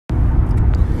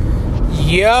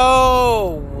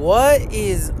Yo, what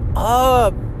is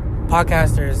up,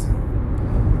 podcasters?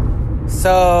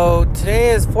 So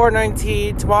today is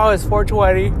 4/19, tomorrow is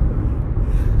 4/20.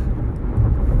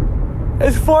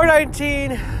 It's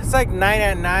 4/19. It's like 9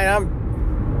 at night.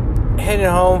 I'm heading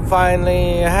home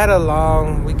finally. I had a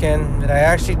long weekend that I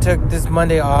actually took this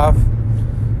Monday off.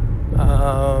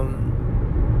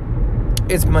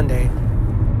 It's Monday,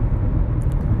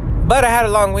 but I had a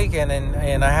long weekend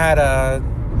and I had a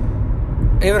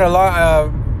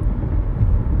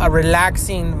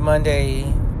relaxing Monday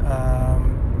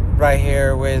right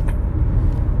here with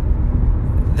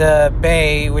the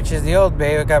Bay, which is the old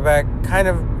Bay. We got back I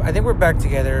think we're back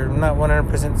together. I'm not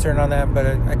 100% certain on that, but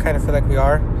I kind of feel like we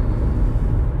are.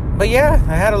 But yeah,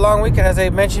 I had a long weekend. As I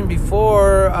mentioned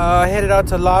before, I headed out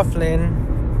to Laughlin,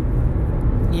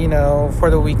 for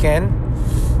the weekend.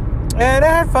 And I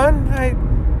had fun. I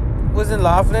was in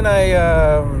Laughlin. I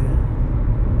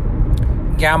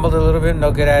gambled a little bit.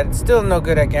 Still no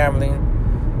good at gambling.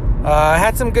 I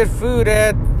had some good food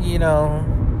and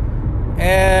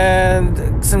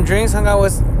some drinks. Hung out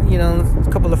with, a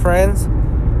couple of friends.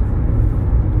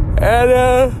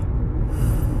 And,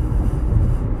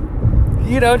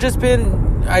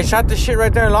 I shot the shit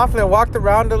right there in Laughlin. Walked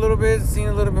around a little bit, seen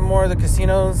a little bit more of the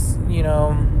casinos,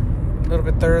 a little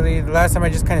bit thoroughly. The last time I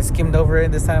just kind of skimmed over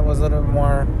it. This time was a little bit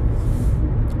more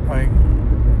like,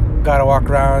 gotta walk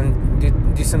around,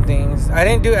 do some things. I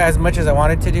didn't do as much as I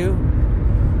wanted to do,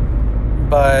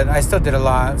 but I still did a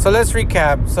lot. So let's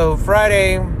recap. So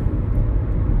Friday, I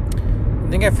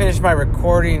think I finished my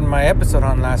recording my episode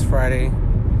on last Friday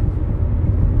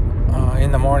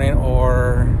in the morning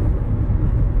or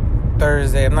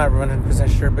Thursday. I'm not 100%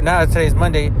 sure, but now today's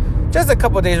Monday, just a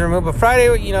couple days removed. But Friday,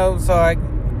 so I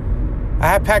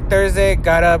had packed Thursday,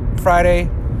 got up Friday,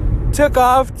 took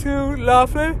off to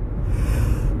Laughlin.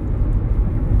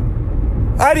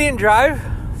 I didn't drive,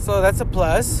 so that's a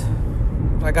plus.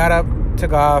 I got up,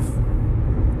 took off,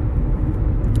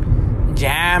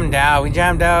 jammed out. We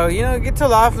jammed out. Get to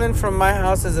Laughlin from my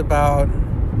house is about,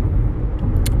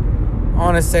 I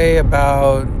want to say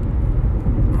about,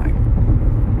 like,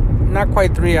 not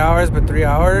quite 3 hours, but 3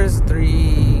 hours,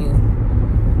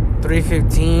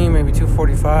 3:15, maybe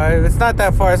 2:45. It's not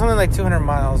that far. It's only like 200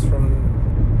 miles from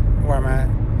where I'm at,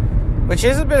 which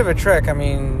is a bit of a trek. I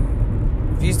mean,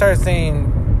 if you start saying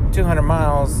 200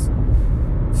 miles,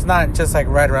 it's not just like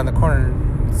right around the corner.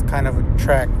 It's kind of a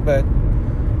trek, but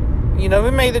we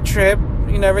made the trip.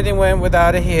 Everything went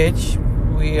without a hitch.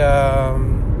 We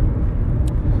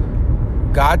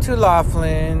got to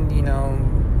Laughlin.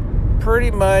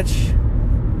 Pretty much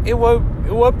it was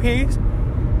peace.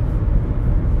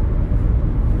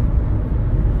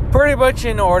 Pretty much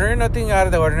in order, nothing out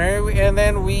of the ordinary. And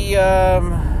then we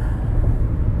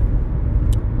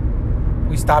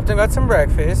stopped and got some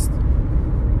breakfast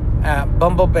at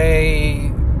Bumble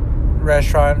Bay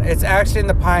restaurant. It's actually in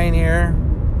the Pioneer.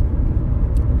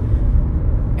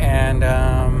 And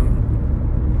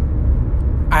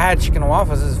I had chicken and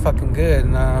waffles. This is fucking good.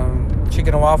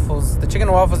 Chicken and waffles. The chicken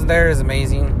and waffles there is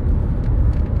amazing.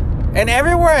 And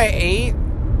everywhere I ate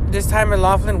this time in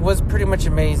Laughlin was pretty much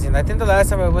amazing. I think the last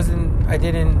time I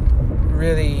didn't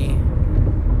really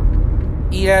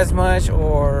eat as much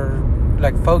or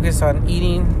like focus on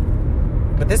eating,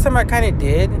 but this time I kind of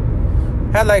did.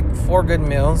 Had like 4 good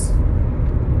meals,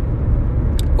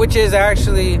 which is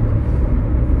actually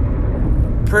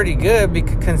pretty good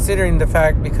considering the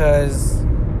fact because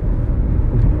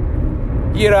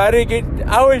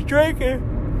I was drinking,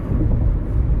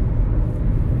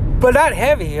 but not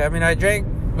heavy. I mean, I drank,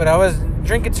 but I was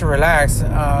drinking to relax.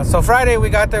 So Friday we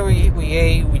got there, we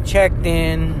ate, we checked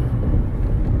in,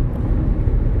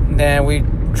 then we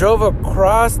drove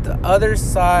across the other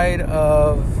side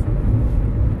of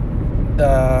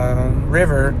the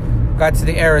river, got to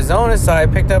the Arizona side,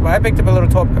 I picked up a little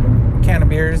 12 can of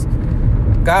beers,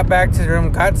 got back to the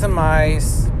room, got some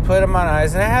ice, put them on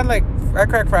ice, and I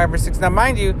cracked 5 or 6. Now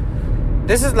mind you,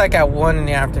 this is like at 1 in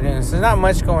the afternoon, so there's not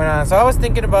much going on. So I was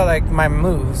thinking about like my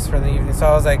moves for the evening. So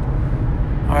I was like,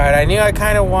 all right, I knew I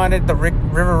kind of wanted the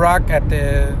River Rock at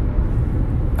the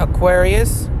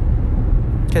Aquarius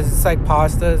because it's like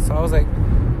pasta. So I was like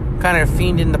kind of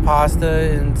fiending the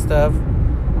pasta and stuff.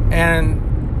 And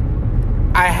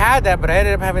I had that, but I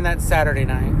ended up having that Saturday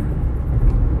night.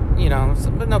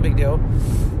 But no big deal.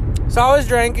 So I was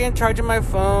drinking, charging my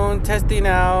phone, testing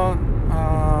out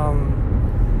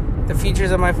the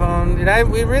features of my phone. And I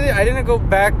didn't go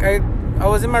back. I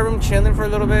was in my room chilling for a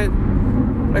little bit,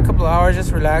 a couple of hours,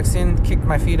 just relaxing, kicked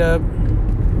my feet up.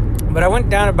 But I went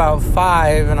down about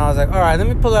 5, and I was like, all right, let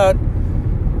me pull out.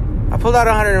 I pulled out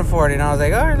 140, and I was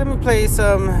like, all right, let me play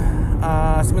some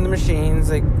some of the machines,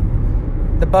 like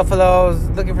the buffaloes.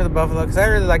 Looking for the buffalo because I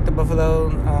really like the buffalo.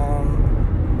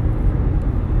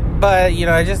 But you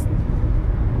know,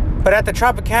 But at the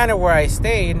Tropicana where I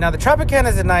stayed, now the Tropicana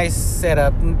is a nice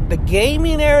setup. The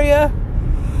gaming area,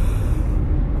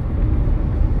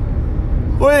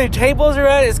 where the tables are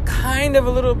at, is kind of a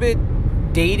little bit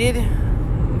dated.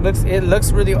 It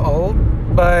looks really old,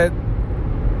 but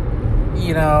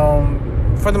you know,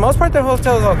 for the most part, the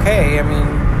hotel is okay. I mean,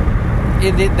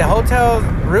 the hotel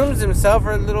rooms themselves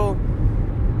are a little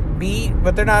beat,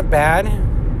 but they're not bad.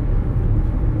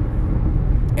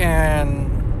 And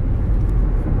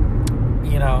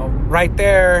you know, right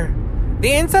there,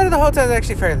 the inside of the hotel is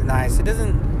actually fairly nice. It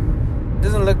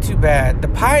doesn't look too bad. The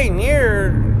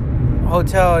Pioneer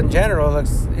Hotel in general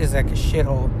is like a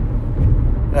shithole.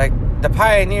 Like the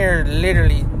Pioneer,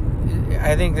 literally,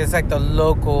 I think it's like the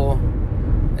local.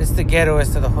 It's the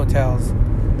ghettoest of the hotels.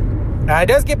 Now it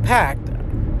does get packed.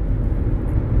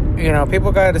 You know,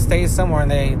 people got to stay somewhere,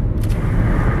 and they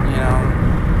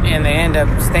end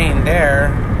up staying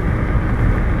there.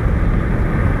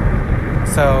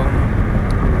 So,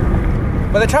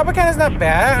 but the Tropicana is not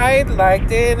bad. I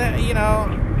liked it. You know,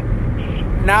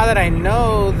 now that I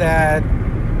know that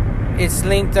it's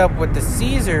linked up with the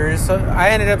Caesars, so I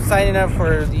ended up signing up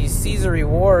for the Caesar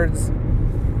rewards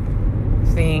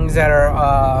things that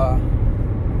are.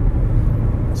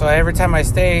 So every time I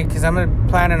stay, because I'm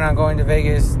planning on going to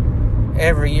Vegas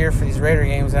every year for these Raider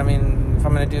games. I mean, if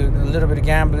I'm going to do a little bit of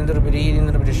gambling, a little bit of eating, a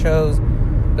little bit of shows, a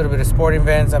little bit of sporting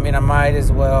events, I mean, I might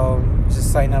as well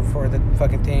just sign up for the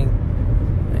fucking thing.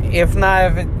 If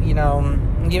not,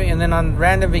 and then on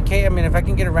random vacay, I mean, if I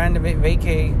can get a random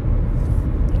vacay,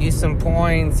 use some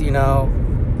points,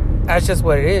 that's just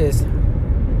what it is.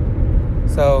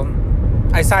 So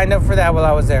I signed up for that while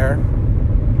I was there.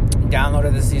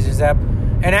 Downloaded the Caesars app.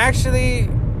 And actually,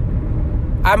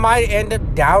 I might end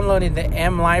up downloading the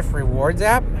M Life Rewards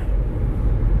app.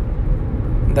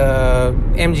 The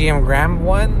MGM Grand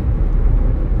one.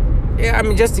 Yeah, I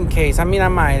mean, just in case. I mean, I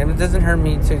might. I mean, it doesn't hurt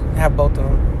me to have both of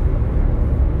them.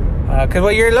 Because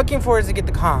what you're looking for is to get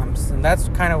the comps. And that's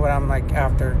kind of what I'm like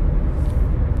after.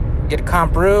 Get a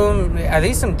comp room. At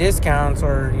least some discounts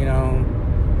or,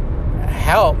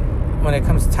 help when it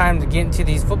comes time to get into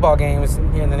these football games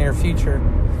in the near future.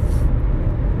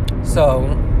 So,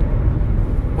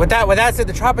 with that said,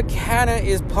 the Tropicana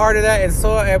is part of that. And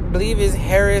so, I believe is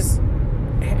Harrah's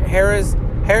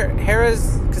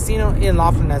Casino in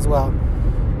Laughlin as well.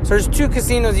 So there's two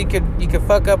casinos you could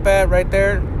fuck up at right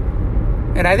there.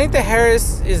 And I think the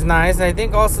Harrah's is nice, and I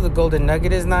think also the Golden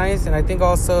Nugget is nice, and I think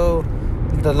also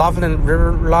the Laughlin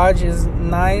River Lodge is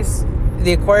nice.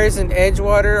 The Aquarius and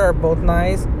Edgewater are both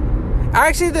nice.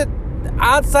 Actually, the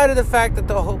outside of the fact that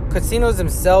the whole casinos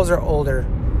themselves are older.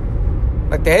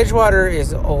 Like the Edgewater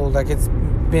is old, like it's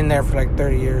been there for like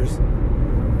 30 years.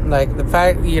 Like the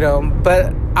fact,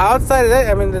 but outside of that,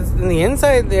 I mean, in the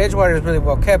inside, the Edgewater is really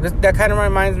well kept. That kind of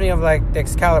reminds me of like the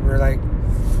Excalibur. Like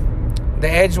the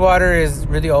Edgewater is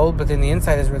really old, but then the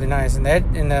inside is really nice. And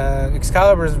the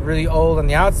Excalibur is really old on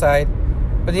the outside,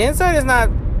 but the inside is not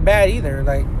bad either.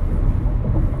 Like,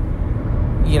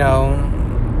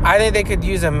 I think they could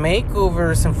use a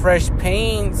makeover, some fresh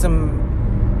paint,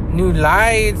 some new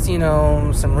lights,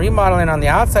 some remodeling on the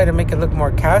outside to make it look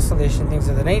more castle-ish and things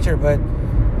of the nature. But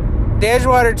the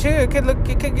Edgewater too, it could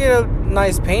get a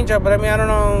nice paint job, but I mean, I don't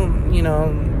know,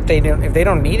 if they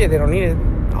don't need it, they don't need it.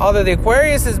 Although the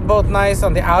Aquarius is both nice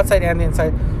on the outside and the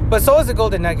inside, but so is the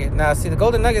Golden Nugget. Now, see, the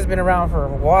Golden Nugget's been around for a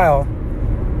while,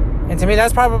 and to me,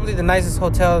 that's probably the nicest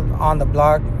hotel on the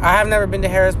block. I have never been to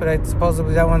Harrah's, but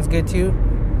supposedly that one's good too.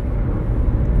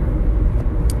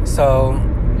 So,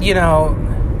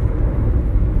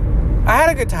 I had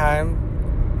a good time.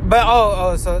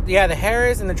 But, so, yeah, the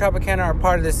Harrah's and the Tropicana are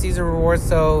part of the Caesar Rewards.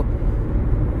 So,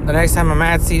 the next time I'm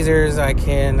at Caesars, I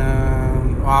can,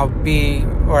 I'll be,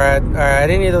 or at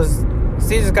any of those.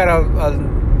 Caesars got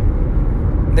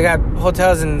they got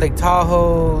hotels in Lake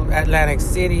Tahoe, Atlantic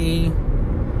City,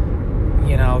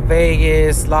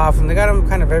 Vegas, Laughlin. They got them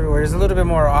kind of everywhere. There's a little bit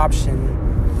more option.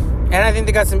 And I think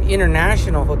they got some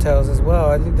international hotels as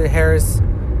well. I think the Harrah's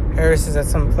is at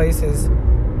some places.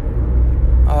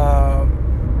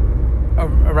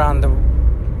 Around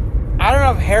I don't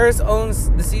know if Harrah's owns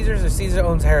the Caesars or Caesar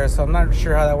owns Harrah's, so I'm not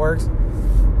sure how that works,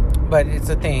 but it's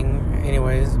a thing.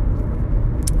 Anyways,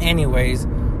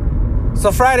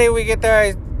 so Friday we get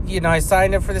there. I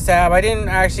signed up for this app. I didn't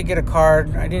actually get a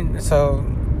card.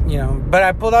 But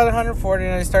I pulled out 140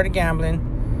 and I started gambling.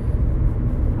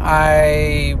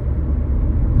 I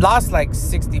lost like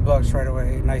 $60 right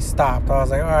away, and I stopped. I was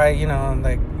like, all right,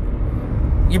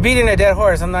 you're beating a dead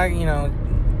horse. I'm not,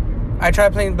 I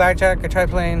tried playing blackjack. I tried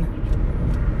playing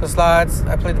the slots.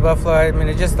 I played the Buffalo. I mean,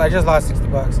 I just lost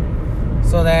 $60.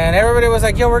 So then everybody was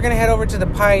like, yo, we're going to head over to the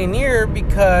Pioneer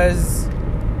because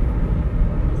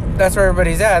that's where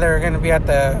everybody's at. They're going to be at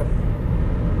the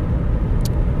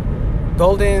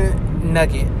Golden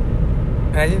Nugget.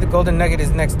 And I think the Golden Nugget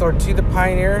is next door to the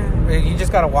Pioneer. You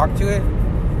just got to walk to it.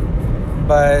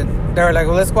 But they were like,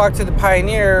 well, let's walk to the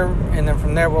Pioneer. And then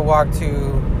from there, we'll walk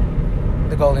to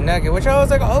the Golden Nugget. Which I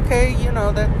was like, okay,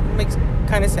 that makes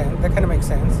kind of sense. That kind of makes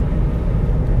sense.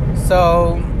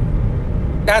 So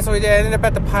that's what we did. I ended up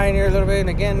at the Pioneer a little bit. And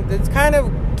again, it's kind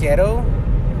of ghetto.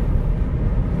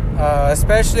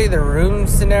 Especially the room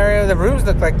scenario. The rooms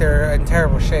look like they're in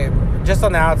terrible shape. Just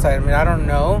on the outside. I mean, I don't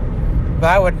know. But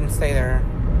I wouldn't stay there.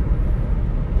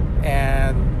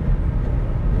 And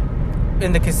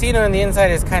in the casino and the inside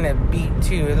is kind of beat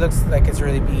too. It looks like it's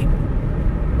really beat.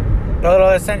 The little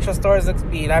essential stores looks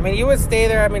beat. I mean, you would stay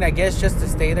there. I mean, I guess just to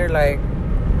stay there. Like,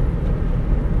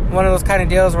 one of those kind of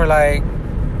deals where, like,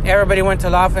 everybody went to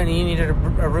Laughlin and you needed a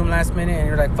room last minute. And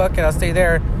you're like, fuck it, I'll stay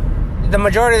there. The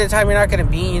majority of the time, you're not going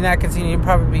to be in that casino. You'll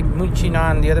probably be mooching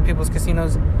on the other people's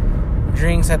casinos.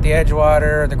 Drinks at the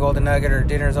Edgewater or the Golden Nugget or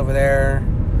dinners over there,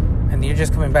 and you're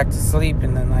just coming back to sleep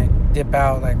and then like dip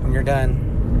out like when you're done,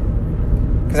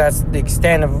 because that's the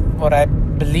extent of what I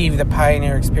believe the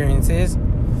Pioneer experience is.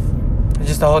 It's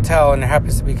just a hotel and there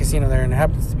happens to be a casino there, and it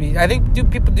happens to be, I think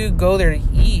people do go there to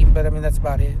eat, but I mean that's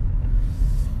about it.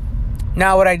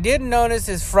 Now what I did notice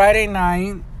is Friday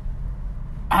night,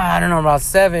 I don't know, about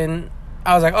 7,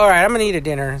 I was like, alright, I'm gonna eat a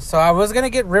dinner. So I was gonna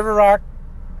get River Rock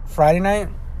Friday night,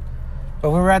 but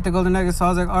we were at the Golden Nugget, so I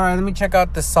was like, all right, let me check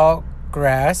out the Salt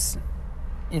Grass.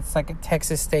 It's like a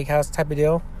Texas steakhouse type of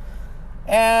deal.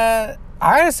 And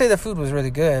I gotta say the food was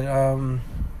really good.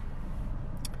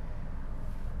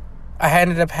 I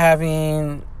ended up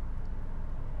having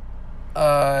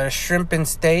shrimp and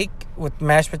steak with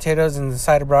mashed potatoes and a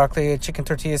side of broccoli, a chicken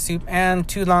tortilla soup, and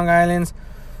 2 Long Islands.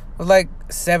 It was like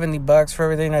 $70 for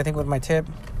everything, I think, with my tip.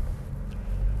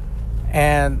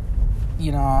 And,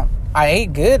 I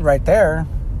ate good right there.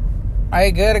 I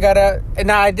ate good.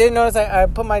 Now, I did notice I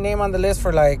put my name on the list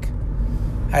for like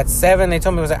at 7. They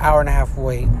told me it was an hour and a half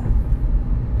wait,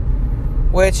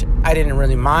 which I didn't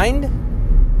really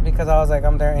mind because I was like,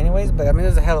 I'm there anyways. But I mean, it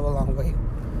was a hell of a long wait.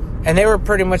 And they were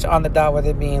pretty much on the dot with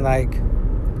it being like,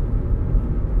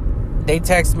 they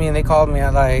texted me and they called me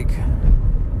at like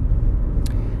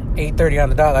 8:30 on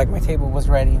the dot. Like my table was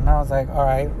ready. And I was like, all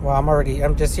right, well,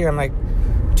 I'm just here. I'm like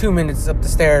 2 minutes up the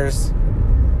stairs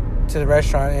to the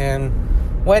restaurant and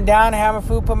went down to have my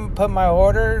food, put my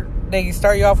order. They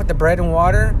start you off with the bread and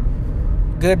water.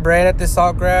 Good bread at the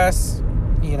Saltgrass.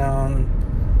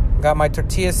 Got my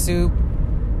tortilla soup.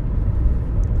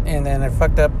 And then I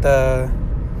fucked up the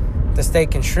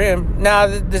steak and shrimp. Now,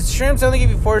 the shrimps only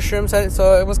give you 4 shrimps,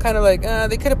 so it was kind of like,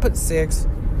 they could have put 6.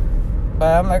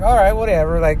 But I'm like, all right,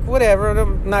 whatever. Like, whatever.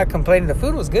 I'm not complaining. The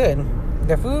food was good.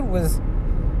 The food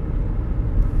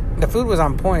was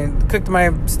on point. Cooked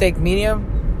my steak medium.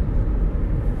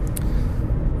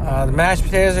 The mashed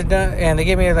potatoes are done, and they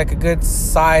gave me like a good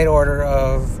side order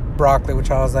of broccoli,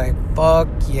 which I was like, fuck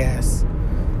yes.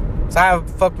 So I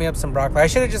fucked me up some broccoli. I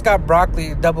should have just got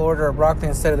broccoli, double order of broccoli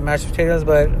instead of the mashed potatoes,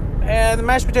 but the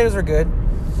mashed potatoes were good.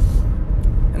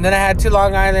 And then I had 2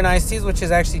 Long Island iced teas, which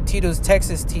is actually Tito's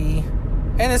Texas tea,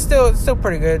 and it's still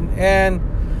pretty good. And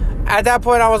at that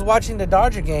point, I was watching the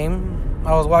Dodger game.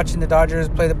 I was watching the Dodgers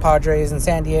play the Padres in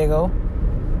San Diego.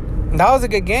 And that was a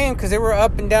good game because they were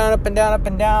up and down, up and down, up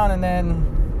and down. And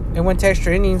then it went to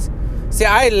extra innings. See,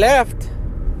 I left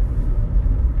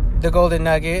the Golden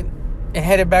Nugget and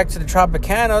headed back to the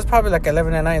Tropicana. It was probably like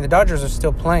 11 at night. And the Dodgers are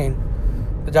still playing.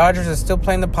 The Dodgers are still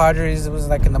playing the Padres. It was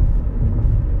like in the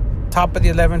top of the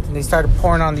 11th. And they started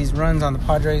pouring on these runs on the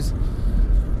Padres.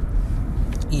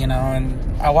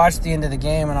 And I watched the end of the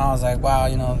game. And I was like, wow,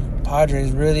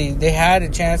 Padres really, they had a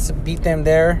chance to beat them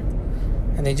there,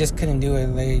 and they just couldn't do it.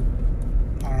 They,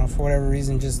 I don't know, for whatever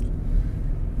reason, just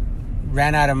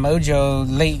ran out of mojo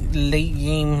late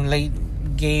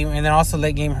game, and then also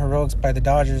late game heroics by the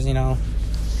Dodgers. A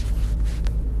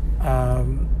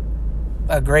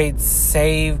great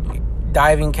save,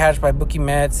 diving catch by Mookie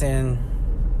Betts, and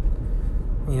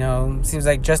seems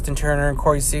like Justin Turner and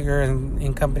Corey Seager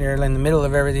and company are in the middle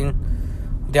of everything,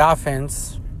 the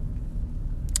offense.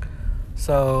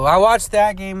 So I watched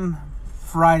that game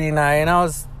Friday night, and I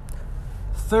was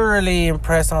thoroughly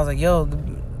impressed. I was like, yo,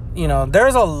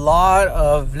 there's a lot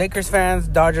of Lakers fans,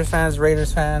 Dodgers fans,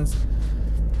 Raiders fans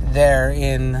there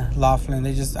in Laughlin.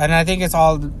 And I think it's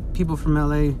all the people from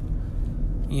LA,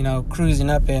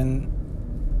 cruising up, and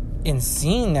in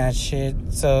seeing that shit.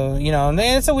 So, you know, and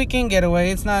it's a weekend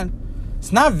getaway. It's not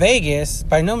Vegas.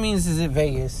 By no means is it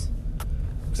Vegas.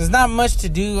 There's not much to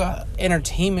do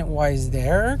entertainment-wise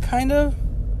there, kind of.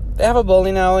 They have a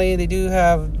bowling alley. They do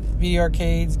have video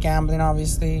arcades, gambling,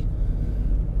 obviously.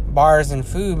 Bars and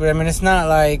food. But, I mean, it's not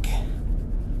like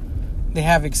they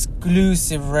have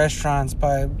exclusive restaurants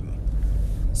by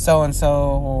so-and-so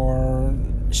or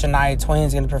Shania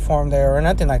Twain's going to perform there or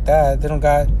nothing like that. They don't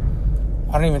got,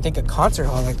 I don't even think, a concert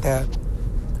hall like that.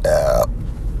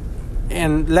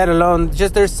 And let alone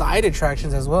just their side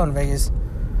attractions as well in Vegas.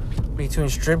 Between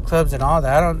strip clubs and all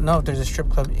that. I don't know if there's a strip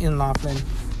club in Laughlin.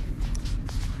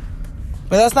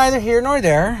 But that's neither here nor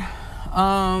there.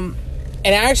 And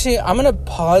actually, I'm going to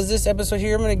pause this episode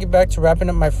here. I'm going to get back to wrapping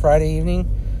up my Friday evening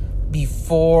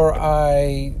before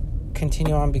I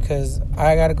continue on, because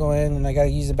I got to go in and I got to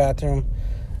use the bathroom.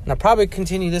 And I'll probably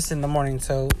continue this in the morning.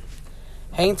 So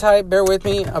hang tight. Bear with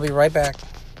me. I'll be right back.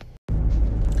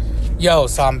 Yo,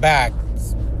 so I'm back.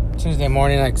 It's Tuesday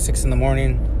morning, like 6 in the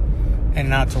morning.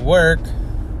 And out to work.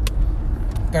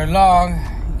 Got a long,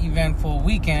 eventful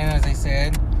weekend, as I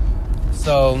said.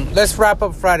 So let's wrap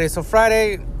up Friday. So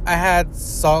Friday, I had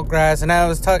saltgrass, and I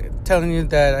was telling you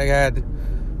that I had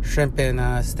shrimp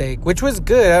and steak, which was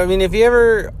good. I mean, if you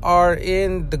ever are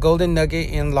in the Golden Nugget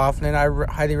in Laughlin, I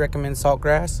highly recommend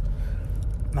Saltgrass.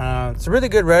 It's a really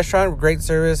good restaurant, great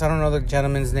service. I don't know the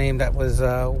gentleman's name that was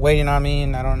waiting on me,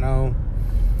 and I don't know,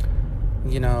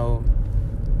 you know,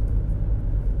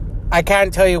 I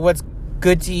can't tell you what's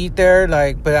good to eat there,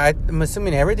 like, but I'm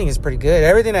assuming everything is pretty good.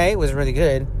 Everything I ate was really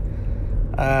good.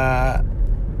 I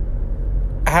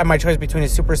had my choice between a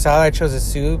soup or salad. I chose a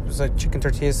soup. It was like chicken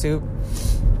tortilla soup.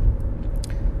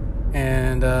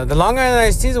 And the Long Island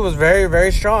iced tea was very,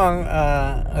 very strong.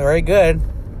 Very good.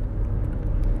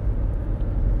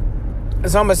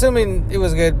 So I'm assuming it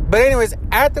was good. But anyways,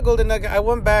 at the Golden Nugget, I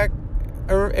went back.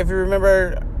 If you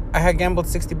remember, I had gambled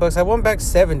 $60. I won back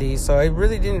 70, so I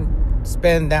really didn't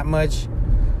spend that much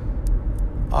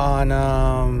on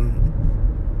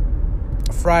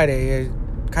Friday. I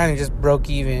kind of just broke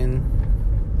even,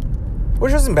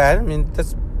 which wasn't bad. I mean,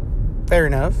 that's fair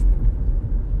enough.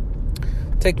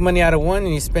 Take money out of one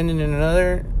and you spend it in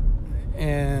another,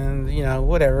 and you know,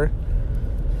 whatever.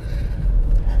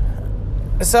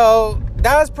 So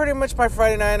that was pretty much my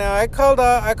Friday night. Now I called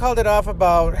it off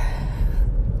about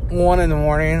 1 in the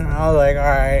morning. I was like, all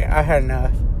right, I had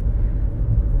enough.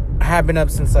 I had been up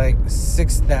since like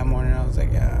 6 that morning. I was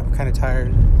like, yeah, I'm kind of tired.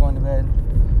 I'm going to bed.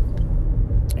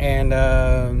 And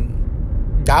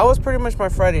that was pretty much my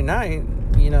Friday night.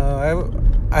 You know,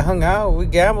 I hung out. We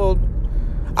gambled.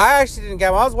 I actually didn't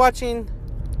gamble. I was watching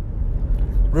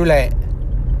roulette.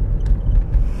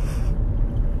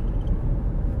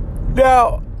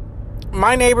 Now,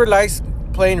 my neighbor likes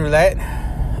playing roulette.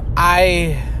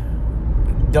 I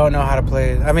don't know how to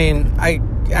play it. I mean,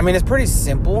 it's pretty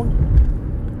simple.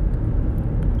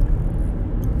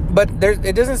 But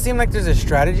it doesn't seem like there's a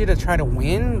strategy to try to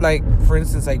win. Like, for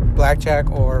instance, like blackjack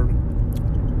or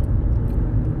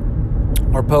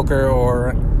poker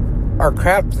or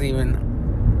craps even.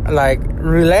 Like,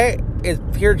 roulette is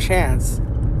pure chance.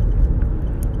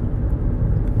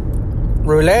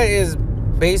 Roulette is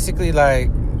basically like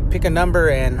pick a number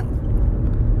and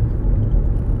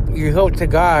you hope to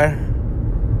God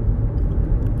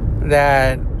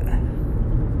that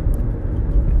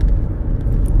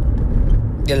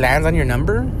it lands on your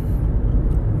number,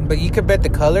 but you could bet the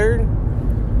color.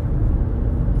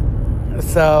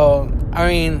 So, I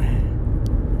mean,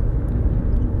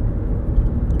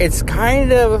 it's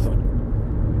kind of,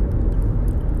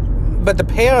 but the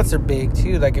payouts are big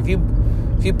too. Like if you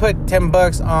put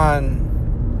 $10 on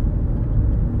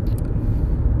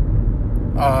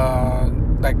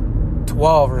like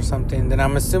 12 or something, then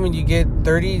I'm assuming you get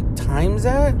 30 times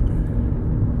that.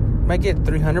 Might get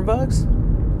 $300.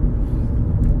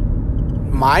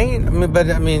 But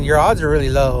your odds are really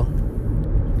low.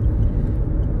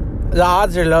 The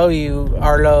odds are low. You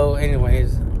are low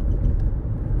anyways.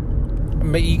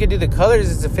 But you could do the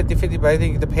colors. It's a 50-50, but I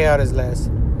think the payout is less.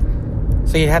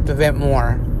 So you'd have to bet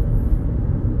more.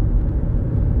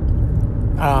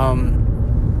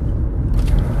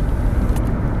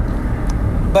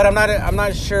 But I'm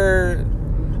not sure.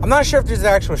 I'm not sure if there's an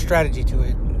actual strategy to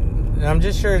it. And I'm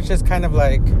just sure it's just kind of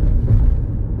like.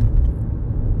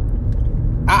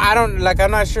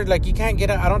 I'm not sure. Like, you can't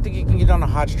get. I don't think you can get on a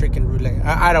hot streak in roulette.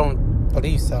 I don't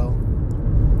believe so.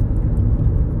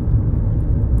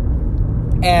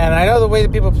 And I know the way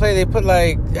that people play, they put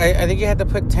like, I think you had to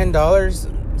put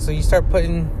 $10. So you start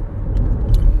putting,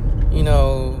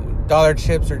 dollar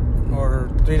chips or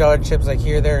 $3 chips like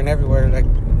here, there, and everywhere. Like,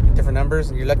 different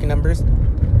numbers, your lucky numbers,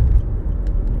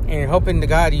 and you're hoping to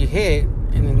God you hit,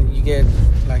 and then you get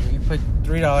like you put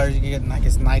 $3, you get I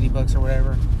guess $90 or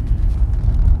whatever.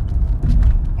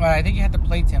 Well, I think you have to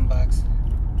play $10.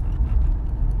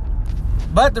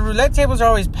 But the roulette tables are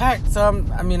always packed, so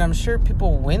I'm sure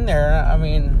people win there. I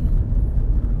mean,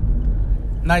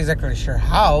 not exactly sure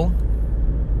how.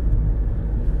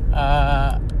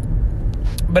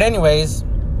 But anyways,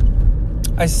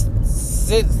 this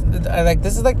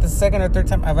is like the second or third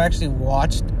time I've actually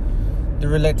watched the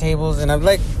roulette tables, and I'm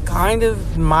like kind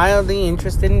of mildly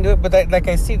interested into it, but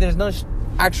I see there's no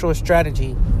actual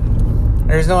strategy.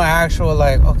 There's no actual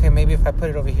like, okay, maybe if I put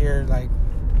it over here, like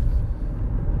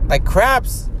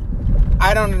craps,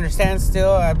 I don't understand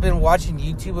still. I've been watching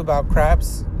YouTube about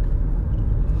craps,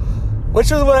 which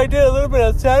was what I did a little bit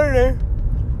on Saturday.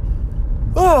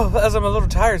 Oh, as I'm a little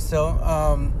tired still.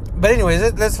 But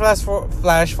anyways, let's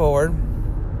flash forward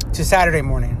to Saturday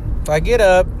morning. So I get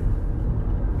up.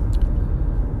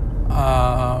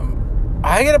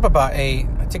 I get up about 8.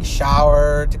 I take a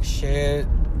shower, took a shit.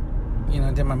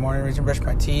 Did my morning routine, brushed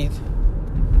my teeth.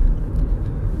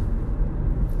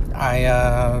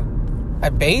 I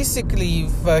basically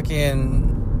fucking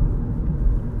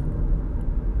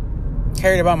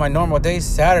carried about my normal day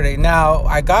Saturday. Now,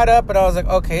 I got up and I was like,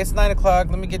 okay, it's 9 o'clock.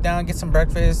 Let me get down and get some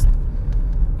breakfast.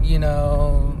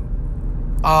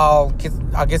 I'll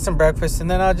get some breakfast, and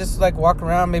then I'll just like walk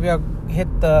around. Maybe I'll hit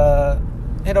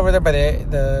over there by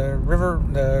the river,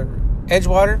 the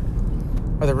Edgewater,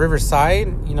 or the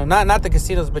riverside. Not the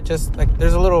casinos, but just like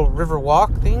there's a little river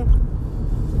walk thing,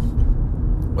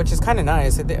 which is kind of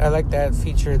nice. I like that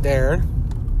feature there.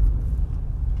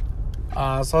 So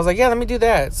I was like, yeah, let me do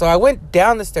that. So I went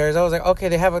down the stairs. I was like, okay,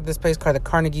 they have this place called the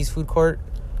Carnegie's Food Court,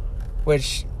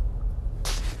 which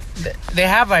they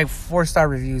have like 4-star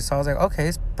reviews. So I was like, okay,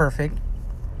 it's perfect.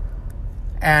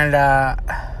 And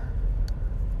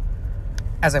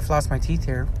as I floss my teeth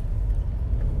here,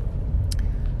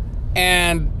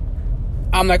 and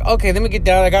I'm like, okay, let me get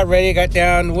down. I got ready, got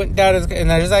down, went down, and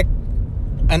there's like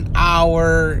an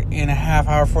hour and a half,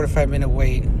 45-minute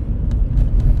wait.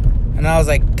 And I was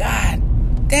like, God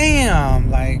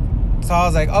damn. So I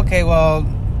was like, okay, well,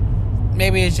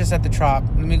 maybe it's just at the Trop.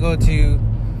 Let me go to,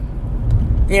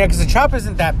 because the Trop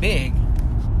isn't that big.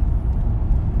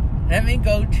 Let me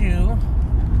go to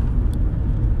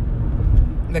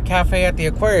the cafe at the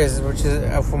Aquarius, which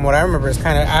is, from what I remember, is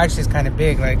kind of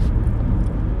big. Like,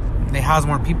 they house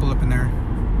more people up in there.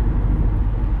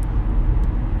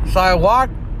 So I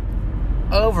walked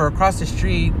over across the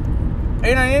street.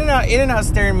 In-N-Out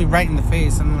staring me right in the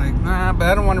face. I'm like, nah, but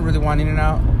I don't really want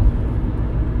In-N-Out.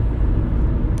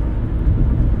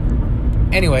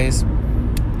 Anyways,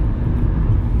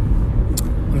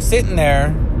 I'm sitting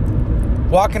there,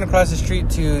 walking across the street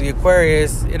to the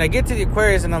Aquarius, and I get to the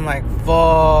Aquarius, and I'm like,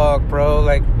 fuck, bro.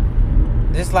 Like,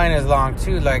 this line is long,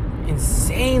 too. Like,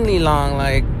 insanely long.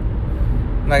 Like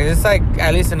it's like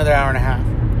at least another hour and a half.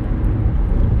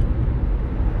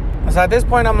 So at this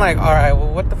point, I'm like, all right,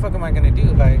 well, what the fuck am I going to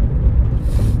do? Like,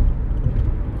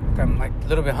 I'm like a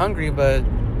little bit hungry, but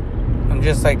I'm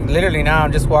just like, literally now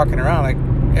I'm just walking around. Like,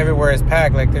 everywhere is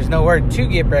packed. Like, there's nowhere to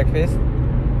get breakfast.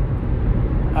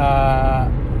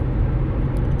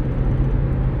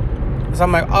 So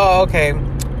I'm like, oh, okay.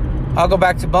 I'll go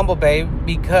back to Bumble Bay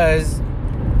because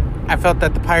I felt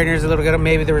that the Pioneer's a little good.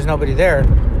 Maybe there was nobody there.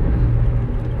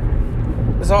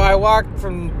 So I walked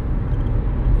from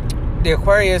the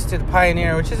Aquarius to the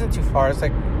Pioneer, which isn't too far. It's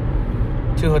like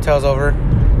 2 hotels over.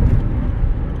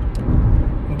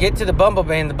 Get to the Bumble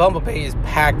Bay, and the Bumble Bay is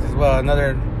packed as well.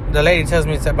 The lady tells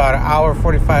me it's about an hour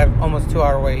 45, almost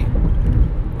 2-hour wait.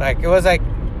 Like, it was like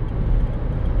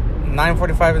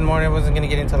 9:45 in the morning. I wasn't gonna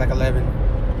get into like 11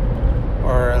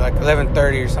 or like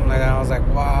 11:30 or something like that. I was like,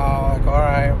 wow, like, all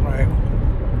right.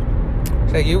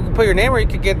 So you can put your name, or you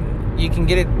can get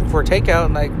it for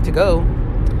takeout, like, to go.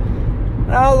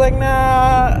 And I was like,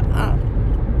 nah.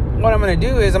 What I'm gonna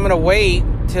do is I'm gonna wait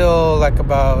till like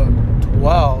about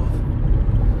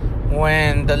 12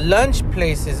 when the lunch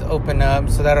places open up,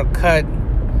 so that'll cut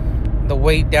the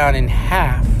wait down in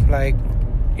half. Like,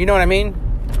 you know what I mean?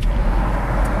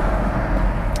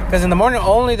 Because in the morning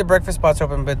only the breakfast spots are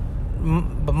open, but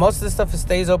most of the stuff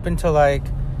stays open till like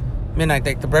midnight.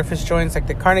 Like the breakfast joints, like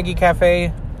the Carnegie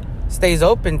Cafe, stays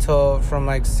open till from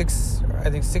like 6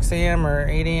 a.m. or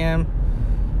 8 a.m.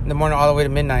 in the morning all the way to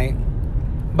midnight.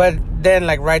 But then,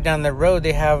 like, right down the road,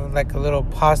 they have like a little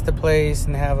pasta place,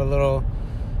 and they have a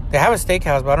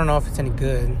steakhouse, but I don't know if it's any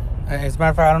good. As a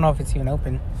matter of fact, I don't know if it's even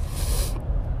open.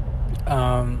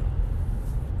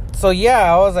 So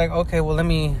yeah, I was like, okay, well, let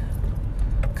me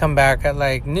come back at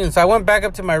like noon. So I went back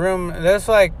up to my room. This was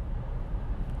like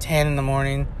 10 in the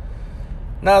morning.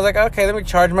 And I was like, okay, let me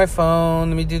charge my phone.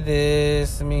 Let me do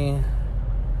this. I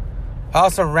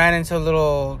also ran into a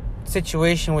little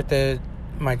situation with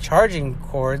my charging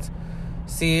cords.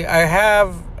 See, I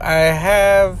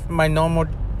have my normal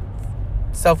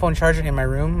cell phone charger in my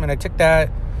room, and I took that,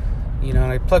 and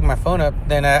I plugged my phone up.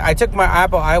 Then I took my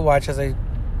Apple iWatch, as I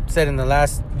said in the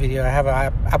last video. I have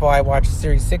an Apple iWatch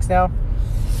Series 6 now,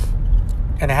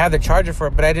 and I have the charger for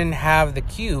it, but I didn't have the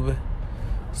cube.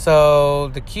 So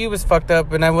the cube is fucked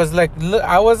up, and I was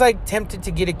like tempted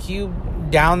to get a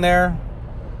cube down there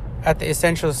at the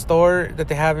Essential store that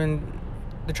they have in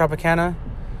the Tropicana.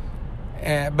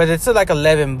 But it's like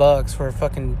 $11 for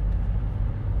fucking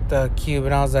the cube.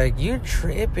 And I was like, you're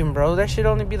tripping, bro. That should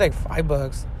only be like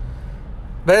 $5.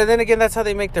 But then again, that's how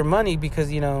they make their money, because,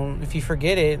 if you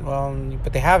forget it,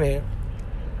 but they have it.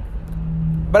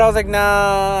 But I was like,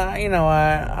 nah, you know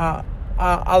what?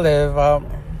 I'll live.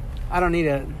 I don't need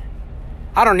it.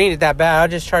 I don't need it that bad. I'll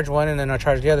just charge one and then I'll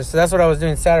charge the other. So that's what I was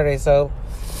doing Saturday. So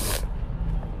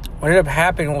what ended up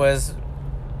happening was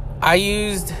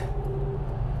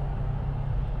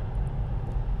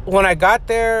when I got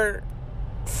there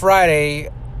Friday,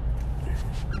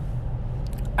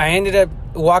 I ended up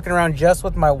walking around just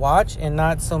with my watch and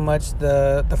not so much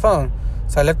the phone.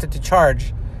 So I left it to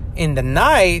charge. In the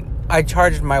night, I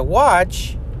charged my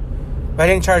watch, but I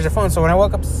didn't charge the phone. So when I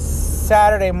woke up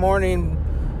Saturday morning,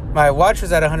 my watch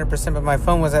was at 100%, but my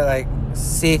phone was at like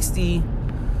 60.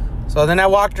 So then I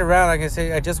walked around, like I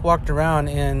said, I just walked around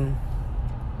and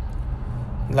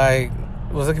like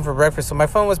was looking for breakfast. So my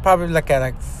phone was probably like at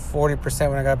like 40%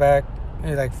 when I got back,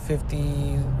 maybe like 50,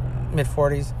 mid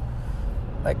 40s.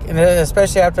 Like, and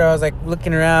especially after I was like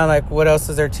looking around, like what else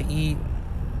is there to eat?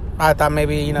 I thought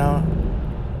maybe,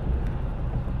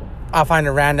 I'll find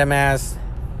a random ass,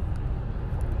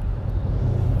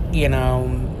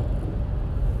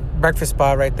 breakfast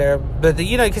spot right there. But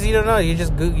because you don't know, you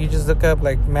just look up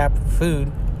like map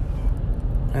food,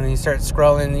 and then you start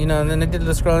scrolling, and then I did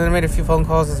the scrolling. I made a few phone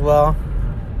calls as well.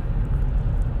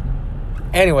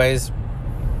 Anyways,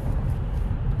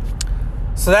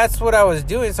 so that's what I was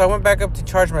doing. So I went back up to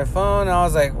charge my phone. And I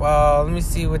was like, well, let me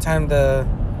see what time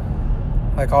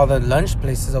all the lunch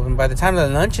places open. By the time the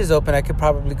lunch is open, I could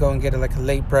probably go and get a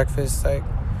late breakfast, like,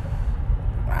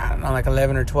 I don't know, like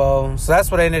 11 or 12. So that's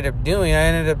what I ended up doing. I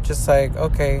ended up just like,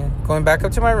 okay, going back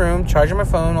up to my room, charging my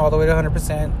phone all the way to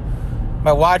 100%.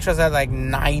 My watch was at like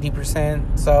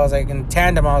 90%. So I was like, in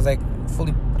tandem, I was like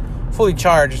fully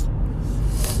charged.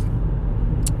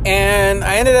 And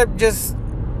I ended up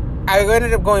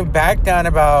going back down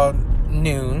about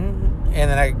noon. And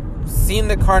then I seen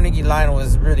the Carnegie line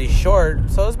was really short.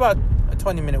 So it was about a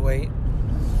 20-minute wait.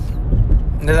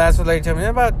 And that's what they told me,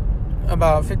 about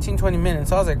 15-20 minutes.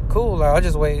 So I was like, cool, I'll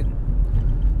just wait.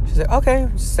 She's like, okay,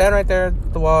 just stand right there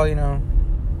at the wall,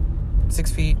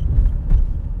 6 feet.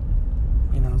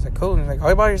 I was like, cool. And like, are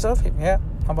you by yourself? Yeah,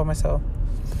 I'm by myself.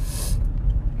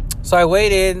 So I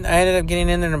waited. I ended up getting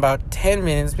in there in about 10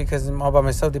 minutes because I'm all by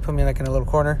myself. They put me in a little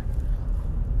corner.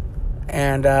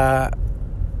 And I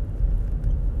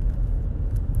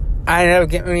ended up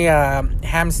getting me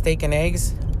ham, steak, and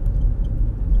eggs,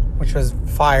 which was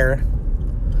fire.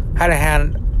 I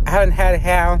haven't had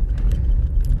ham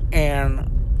in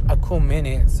a cool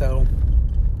minute, so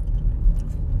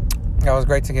that was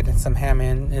great to get some ham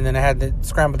in. And then I had the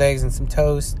scrambled eggs and some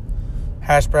toast,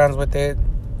 hash browns with it.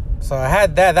 So I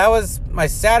had that. That was my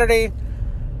Saturday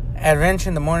adventure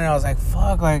in the morning. I was like,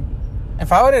 fuck, like,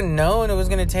 if I would have known it was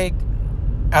going to take,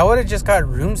 I would have just got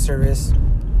room service.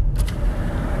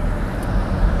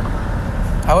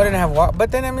 I wouldn't have walked.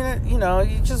 But then, you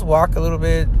just walk a little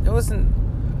bit. It wasn't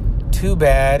too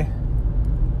bad.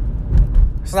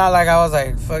 It's not like I was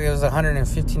like, fuck, it was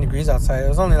 115 degrees outside. It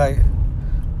was only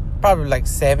probably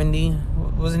 70. It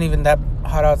wasn't even that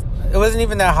hot out. It wasn't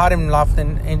even that hot in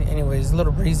Laughlin anyways. A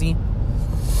little breezy.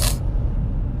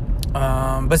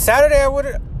 But Saturday,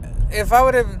 if I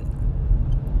would have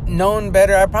known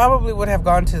better, I probably would have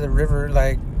gone to the river,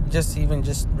 just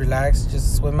relax,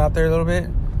 just swim out there a little bit.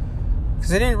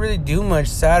 Because I didn't really do much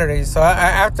Saturday. So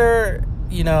after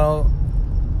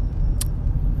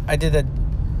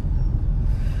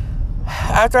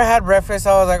I had breakfast,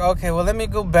 I was like, okay, well, let me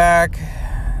go back,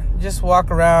 just walk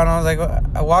around. I was like,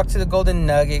 I walked to the Golden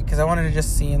Nugget because I wanted to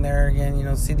just see in there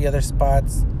again, see the other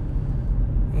spots.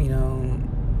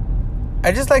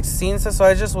 I just like seeing stuff, so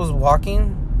I just was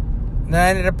walking. Then I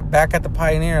ended up back at the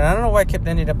Pioneer, and I don't know why I kept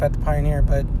ending up at the Pioneer,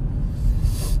 but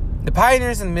the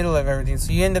Pioneer's in the middle of everything,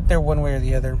 so you end up there one way or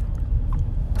the other,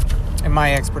 in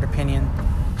my expert opinion.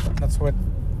 That's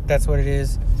that's what it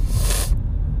is.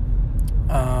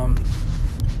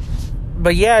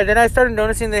 But yeah, then I started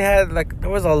noticing there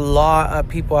was a lot of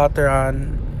people out there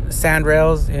on sand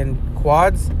rails and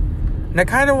quads. And I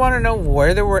kind of want to know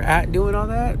where they were at doing all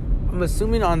that. I'm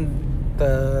assuming on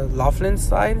the Laughlin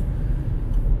side.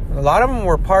 A lot of them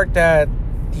were parked at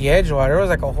the Edgewater. There was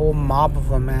like a whole mob of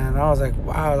them, man. I was like,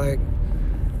 wow, like,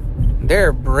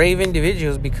 they're brave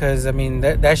individuals, because, I mean,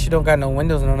 that shit don't got no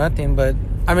windows, no nothing. But,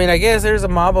 I mean, I guess there's a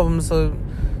mob of them, so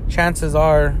chances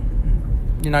are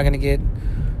you're not going to get...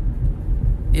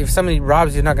 If somebody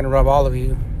robs you, you're not going to rob all of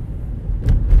you.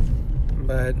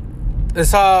 But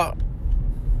it's all...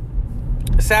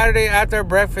 Saturday after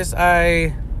breakfast,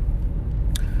 I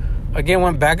again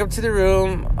went back up to the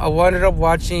room. I wound up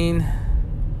watching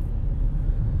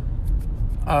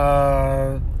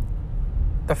The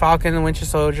Falcon and the Winter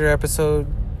Soldier, episode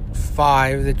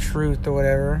 5, The Truth or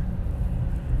whatever,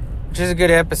 which is a good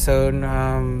episode.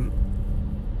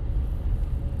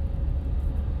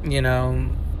 You know,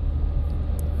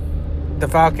 the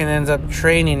Falcon ends up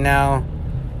training now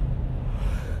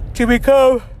to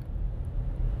become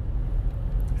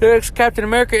the next Captain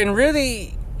America. And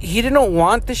really, he didn't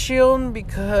want the shield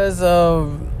because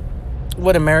of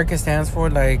what America stands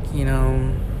for. Like, you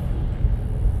know,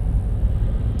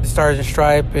 the Stars and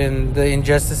Stripe and the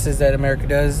injustices that America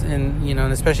does. And, you know,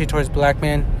 and especially towards black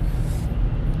men.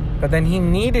 But then he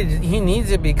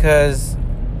needs it because,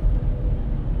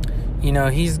 you know,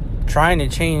 he's trying to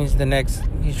change the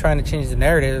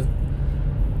narrative.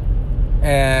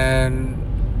 And,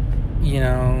 you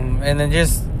know, and then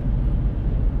just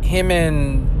him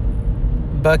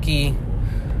and Bucky,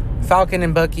 Falcon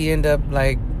and Bucky end up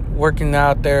like working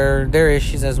out their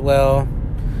issues as well.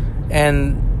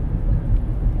 And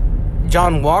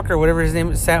John Walker, whatever his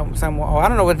name is, Sam I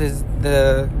don't know what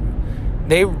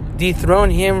they dethrone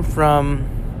him from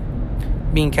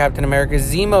being Captain America.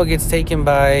 Zemo gets taken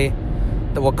by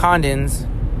the Wakandans.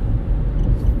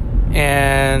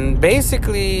 And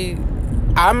basically,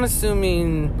 I'm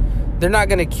assuming they're not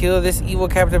going to kill this evil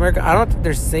Captain America. I don't think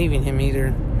they're saving him either.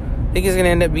 I think he's going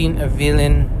to end up being a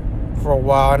villain for a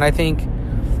while. And I think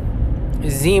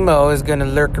Zemo is going to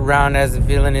lurk around as a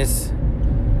villainous.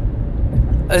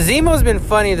 Zemo's been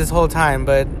funny this whole time,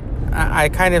 but I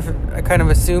kind of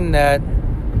assume that,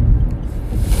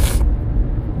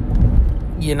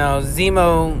 you know,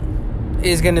 Zemo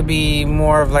is going to be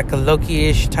more of like a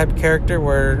Loki-ish type of character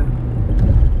where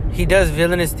he does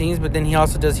villainous things, but then he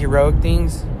also does heroic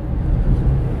things.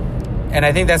 And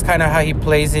I think that's kind of how he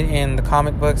plays it in the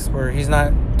comic books, where he's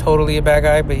not totally a bad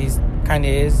guy, but he's kind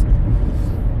of is.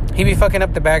 He be fucking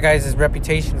up the bad guys'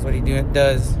 reputation is what he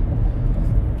does.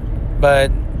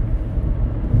 But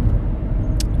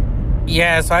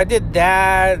yeah, so I did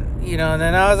that, you know, and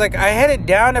then I was like, I headed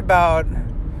down about...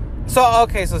 So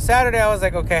Saturday I was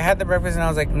like, okay, I had the breakfast, and I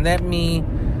was like, let me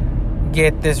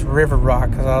get this River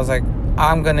Rock, because I was like,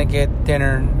 I'm going to get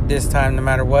dinner this time no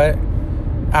matter what.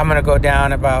 I'm going to go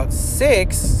down about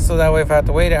 6, so that way if I have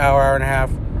to wait an hour and a half,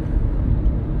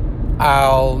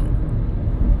 I'll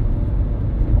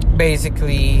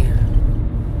basically,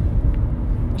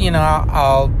 you know,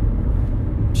 I'll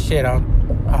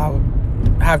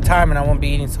have time and I won't be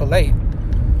eating so late.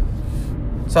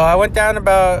 So I went down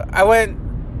about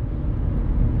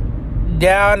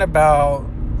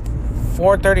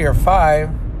 4:30 or 5.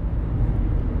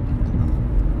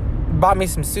 Bought me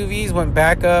some sous vide, went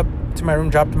back up to my room,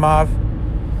 dropped them off,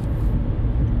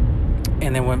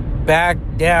 and then went back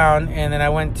down, and then I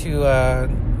went to the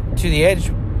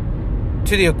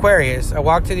Aquarius. I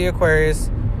walked to the Aquarius,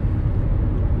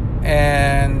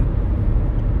 and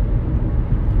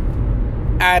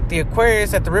at the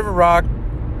Aquarius, at the River Rock,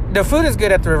 the food is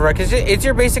good at the River Rock. It's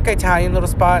your basic Italian little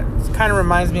spot. It kind of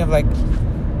reminds me of like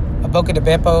a Boca de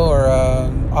Beppo or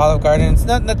Olive Garden. It's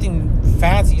not nothing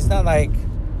fancy. It's not like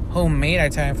homemade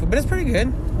Italian food, but it's pretty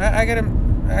good. I get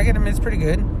them. It's pretty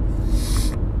good.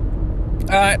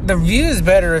 The view is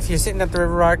better if you're sitting at the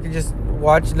River Rock. You just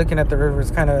looking at the river.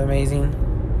 It's kind of amazing.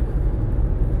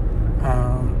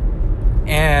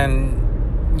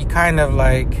 And you kind of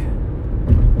like,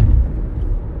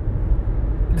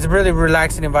 it's a really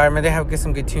relaxing environment. They have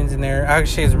some good tunes in there.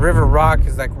 Actually, it's River Rock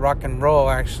is like rock and roll,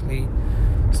 actually.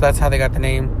 So that's how they got the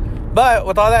name. But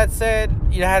with all that said,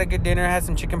 you had a good dinner. Had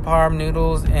some chicken parm,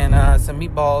 noodles, and some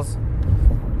meatballs.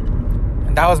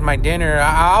 And that was my dinner.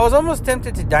 I was almost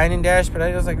tempted to dine and dash, but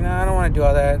I was like, no, I don't want to do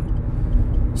all that.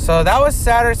 So that was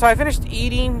Saturday. So I finished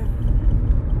eating.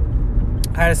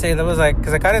 I had to say, that was like,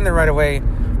 because I got in there right away.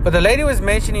 But the lady was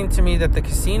mentioning to me that the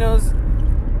casinos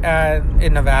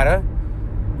in Nevada,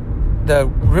 the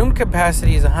room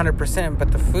capacity is 100%,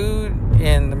 but the food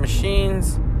and the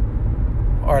machines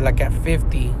are like at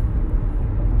 50.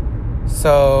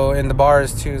 So, in the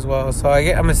bars too as well. So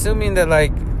I'm assuming that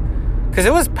like, because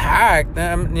it was packed,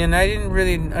 and I didn't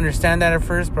really understand that at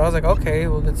first, but I was like, okay,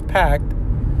 well, it's packed.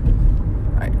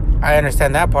 I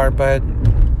understand that part, but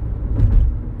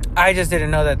I just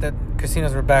didn't know that the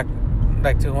casinos were back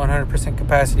like to 100%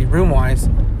 capacity room-wise.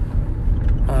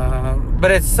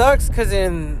 But it sucks because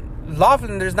in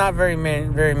Laughlin, there's not very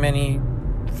many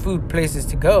food places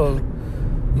to go.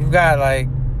 You've got like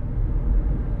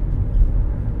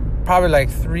probably like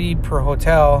 3 per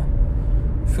hotel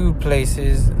food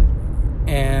places,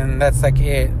 and that's like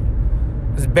it.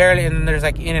 There's barely, and then there's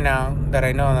like In-N-Out that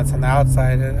I know, and that's on the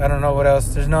outside. I don't know what else.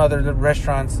 There's no other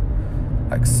restaurants,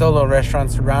 like solo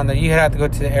restaurants around there. You have to go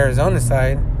to the Arizona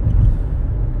side,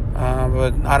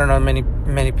 but I don't know many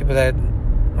people that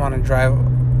want to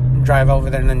drive over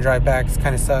there and then drive back. It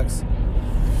kind of sucks.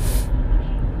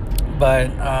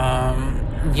 But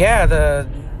yeah, the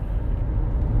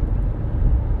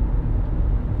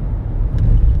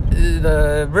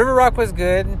River Rock was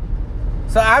good.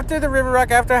 So after the River Rock,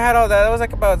 after I had all that, it was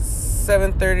like about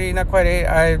 7:30, not quite 8.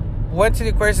 I went to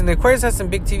the Aquarius, and the Aquarius has some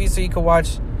big TV, so you could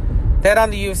watch that on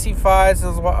the UFC fights. I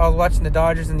was watching the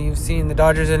Dodgers and the UFC, and the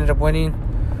Dodgers ended up winning.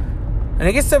 And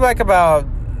it gets to like about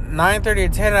 9:30 or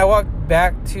 10. I walked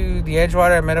back to the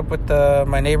Edgewater. I met up with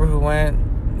my neighbor who went.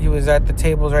 He was at the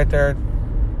tables right there,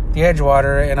 the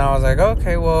Edgewater, and I was like,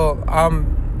 okay, well,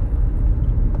 I'm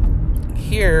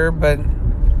here, but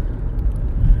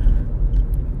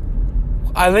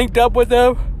I linked up with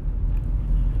them,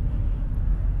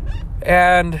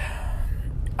 and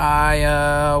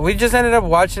we just ended up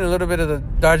watching a little bit of the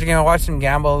Dodger game. I watched him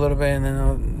gamble a little bit, and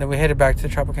then we headed back to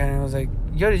Tropicana. And I was like,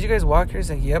 yo, did you guys walk here? He's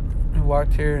like, yep, we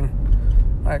walked here. And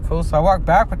all right, cool. So I walked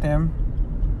back with him,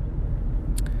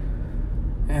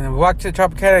 and then we walked to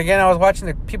Tropicana again. I was watching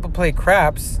the people play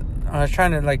craps. I was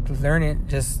trying to like learn it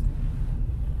just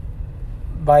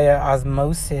by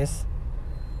osmosis,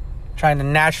 trying to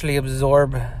naturally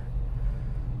absorb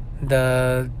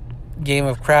the game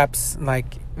of craps,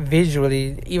 like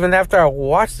visually. Even after I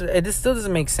watched it, it still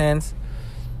doesn't make sense.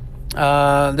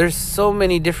 There's so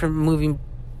many different moving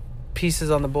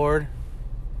pieces on the board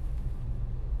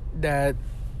that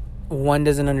one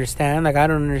doesn't understand. Like, I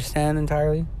don't understand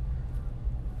entirely.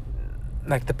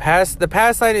 Like the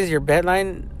pass line is your bet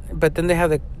line, but then they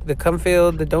have the come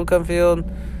field, the don't come field,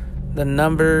 the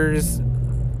numbers,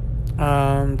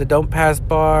 the don't pass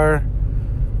bar.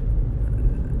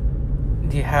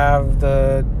 You have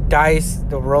the dice,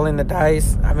 the rolling the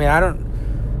dice. I mean,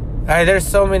 there's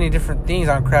so many different things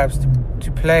on craps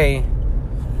to play.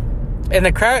 And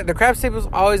the craps tables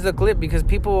always look lit because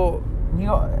people, you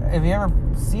know, if you ever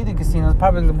see the casino, it's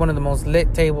probably one of the most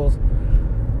lit tables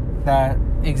that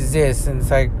exists. And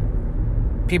it's like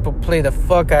people play the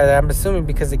fuck out of that. I'm assuming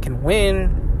because they can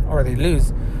win or they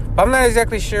lose. But I'm not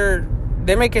exactly sure.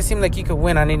 They make it seem like you could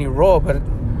win on any roll, but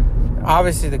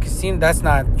obviously the casino, that's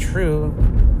not true.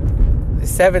 The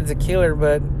 7's a killer,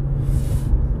 but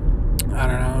I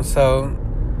don't know. So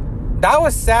that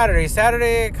was Saturday.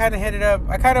 Saturday, I kind of headed up.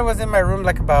 I kind of was in my room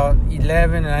like about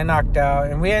 11, and I knocked out.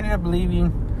 And we ended up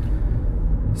leaving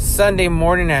Sunday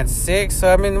morning at 6.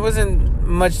 So, I mean, it wasn't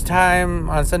much time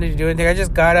on Sunday to do anything. I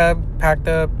just got up, packed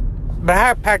up. But I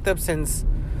have packed up since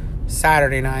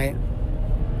Saturday night.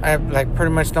 I like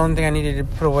pretty much the only thing I needed to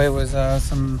put away was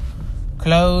some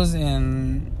clothes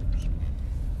and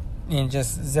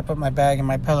just zip up my bag and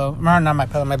my pillow. Not my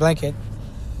pillow, my blanket.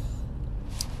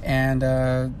 And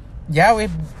yeah,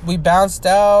 we bounced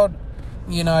out.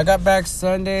 You know, I got back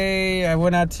Sunday. I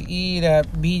went out to eat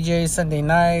at BJ Sunday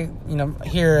night, you know,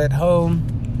 here at home.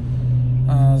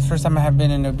 The first time I have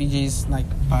been in a BJ's like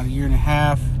about a year and a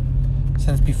half,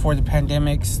 since before the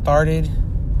pandemic started.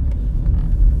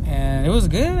 And it was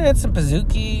good. I had some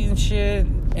Pizookie and shit.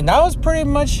 And that was pretty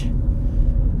much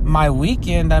my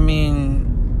weekend. I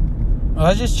mean, I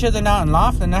was just chilling out in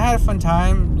Laughlin. I had a fun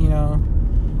time, you know,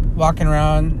 walking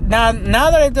around. Now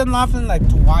that I've done Laughlin like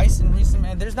twice in recent,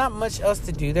 man, there's not much else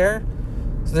to do there.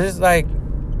 So there's like,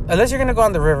 unless you're going to go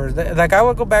on the river. Like, I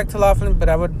would go back to Laughlin, but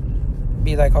I would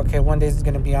be like, okay, one day is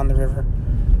going to be on the river.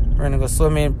 We're going to go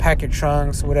swimming, pack your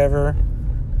trunks, whatever.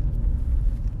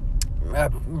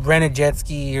 Rent a jet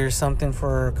ski or something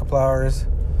for a couple hours.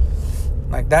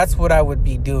 Like, that's what I would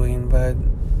be doing. But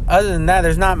other than that,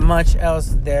 there's not much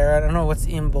else there. I don't know what's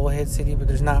in Bullhead City, but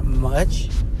there's not much.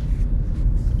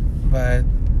 But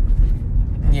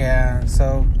yeah,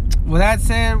 so with that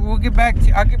said, I'll get back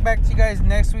to you guys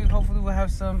next week. Hopefully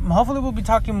we'll be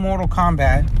talking Mortal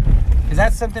Kombat, because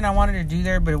that's something I wanted to do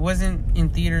there, but it wasn't in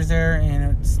theaters there,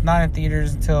 and it's not in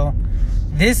theaters until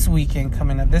this weekend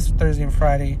coming up, this Thursday and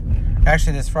Friday.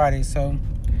 Actually, this Friday. So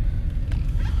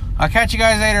I'll catch you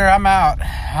guys later. I'm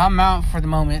out for the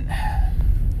moment.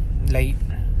 Late.